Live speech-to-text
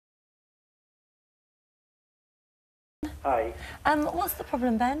Hi. What's the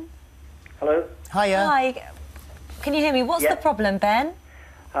problem, Ben? Hello? Hiya. Hi. Can you hear me? What's the problem, Ben?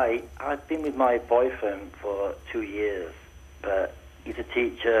 Hi. I've been with my boyfriend for 2 years, but he's a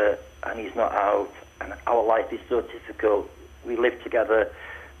teacher and he's not out, and our life is so difficult. We live together,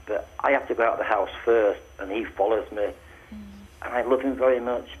 but I have to go out of the house first, and he follows me. And I love him very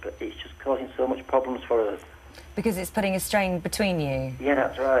much, but it's just causing so much problems for us. Because it's putting a strain between you? Yeah,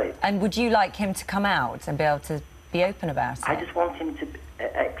 that's right. And would you like him to come out and be able to be open about it? I just want him to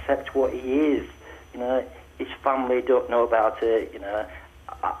accept what he is. You know, his family don't know about it, you know.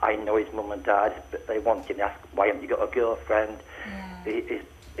 I know his mum and dad, but they want him to ask, why haven't you got a girlfriend? Yeah.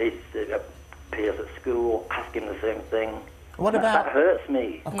 His peers at school ask him the same thing. What about... That hurts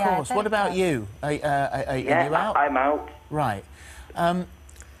me. Of course. What about you? Are you out? I'm out. Right. And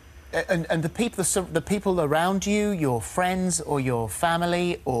the people around you, your friends or your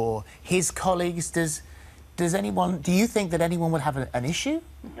family or his colleagues, do you think that anyone would have an issue?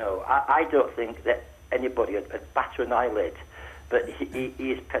 No, I don't think that anybody would batter an eyelid, but he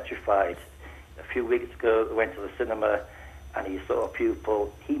is petrified. A few weeks ago, we went to the cinema and he saw a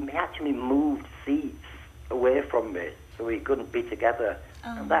pupil. He actually moved seats away from me so we couldn't be together,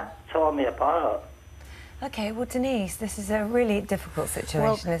 and that tore me apart. OK, well, Denise, this is a really difficult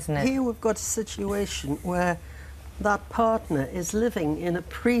situation, isn't it? Here we've got a situation where that partner is living in a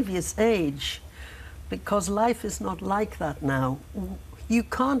previous age, because life is not like that now. You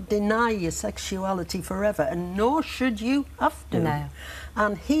can't deny your sexuality forever, and nor should you have to. No.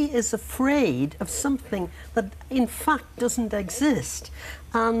 And he is afraid of something that, in fact, doesn't exist.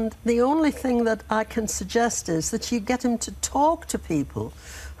 And the only thing that I can suggest is that you get him to talk to people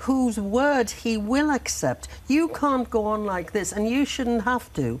whose word he will accept. You can't go on like this, and you shouldn't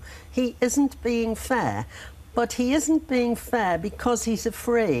have to. He isn't being fair, but he isn't being fair because he's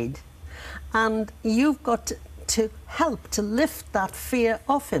afraid. And you've got to help to lift that fear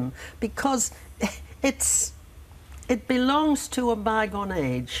off him, because it belongs to a bygone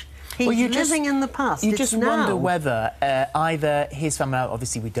age. He's living in the past. You just wonder whether either his family,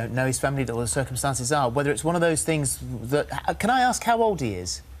 obviously we don't know his family, what the circumstances are, whether it's one of those things that... Can I ask how old he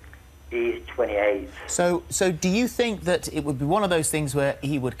is? He's 28. So do you think that it would be one of those things where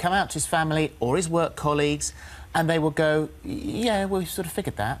he would come out to his family or his work colleagues and they would go, yeah, well, we sort of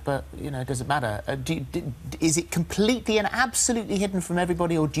figured that, but, you know, it doesn't matter. Is it completely and absolutely hidden from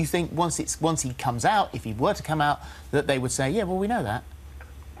everybody, or do you think once he comes out, if he were to come out, that they would say, yeah, well, we know that?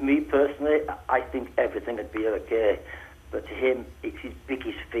 Me, personally, I think everything would be OK. But to him, it's his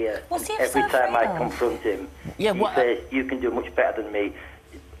biggest fear. Every time I confront him, he says, you can do much better than me.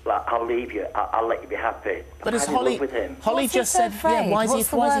 Like, I'll leave you. I'll let you be happy. But as Holly just said, yeah, why is he frightened? What's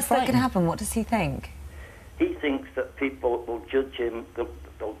the worst that can happen? What does he think? He thinks that people will judge him,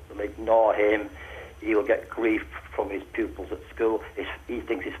 they'll ignore him, he will get grief from his pupils at school, he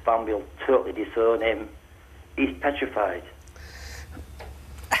thinks his family will totally disown him. He's petrified.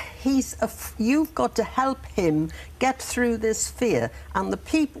 You've got to help him get through this fear, and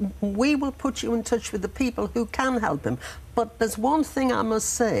we will put you in touch with the people who can help him. But there's one thing I must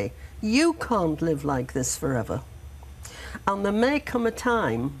say: you can't live like this forever, and there may come a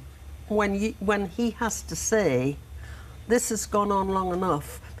time when he has to say, this has gone on long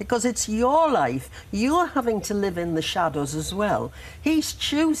enough, because it's your life. You're having to live in the shadows as well. He's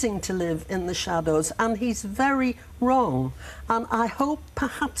choosing to live in the shadows, and he's very wrong. And I hope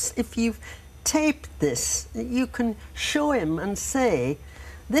perhaps if you've taped this, you can show him and say,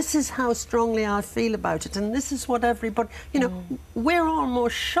 this is how strongly I feel about it, and this is what everybody... You know, we're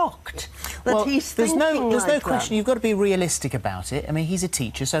almost shocked that he's thinking like that. There's no question, you've got to be realistic about it. I mean, he's a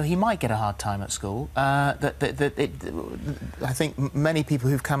teacher, so he might get a hard time at school. I think many people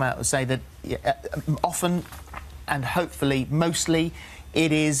who've come out say that often, and hopefully mostly,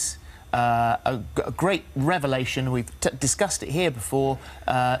 it is... a great revelation. We've discussed it here before.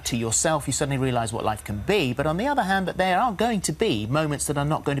 To yourself, you suddenly realise what life can be. But on the other hand, that there are going to be moments that are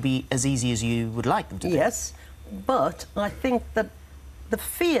not going to be as easy as you would like them to be. Yes, but I think that the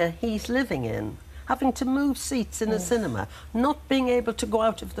fear he's living in, having to move seats in a cinema, not being able to go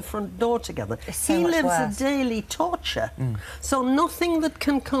out of the front door together, he lives a daily torture. So nothing that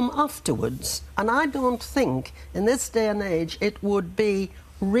can come afterwards, and I don't think in this day and age it would be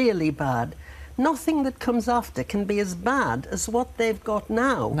really bad. nothing that comes after can be as bad as what they've got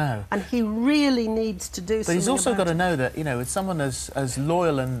now. No. And he really needs to do something. But he's also got to it. know that, you know, with someone as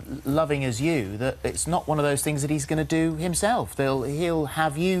loyal and loving as you, that it's not one of those things that he's going to do himself. He'll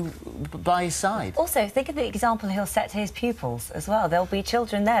have you by his side. Also, think of the example he'll set to his pupils as well. There'll be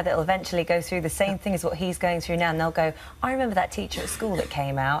children there that will eventually go through the same thing as what he's going through now, and they'll go, I remember that teacher at school that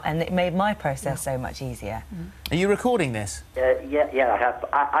came out and it made my process so much easier. Are you recording this? Yeah, I have.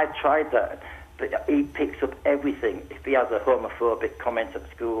 I tried that, but he picks up everything. If he has a homophobic comment at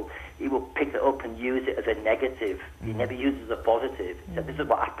school, he will pick it up and use it as a negative. He never uses a positive. So this is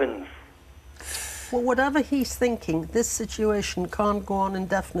what happens. Well, whatever he's thinking, this situation can't go on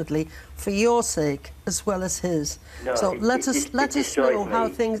indefinitely for your sake as well as his. No, so let us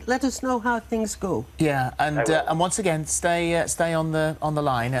know how things go. Yeah, and once again, stay on the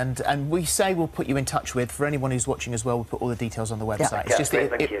line, and we say we'll put you in touch with, for anyone who's watching as well, we'll put all the details on the website. Yeah. It's just great,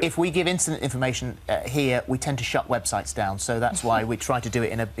 that if we give instant information here, we tend to shut websites down, so that's why we try to do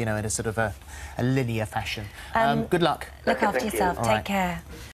it in a sort of a linear fashion. Good luck. Look after Thank you. yourself. All Take right. care.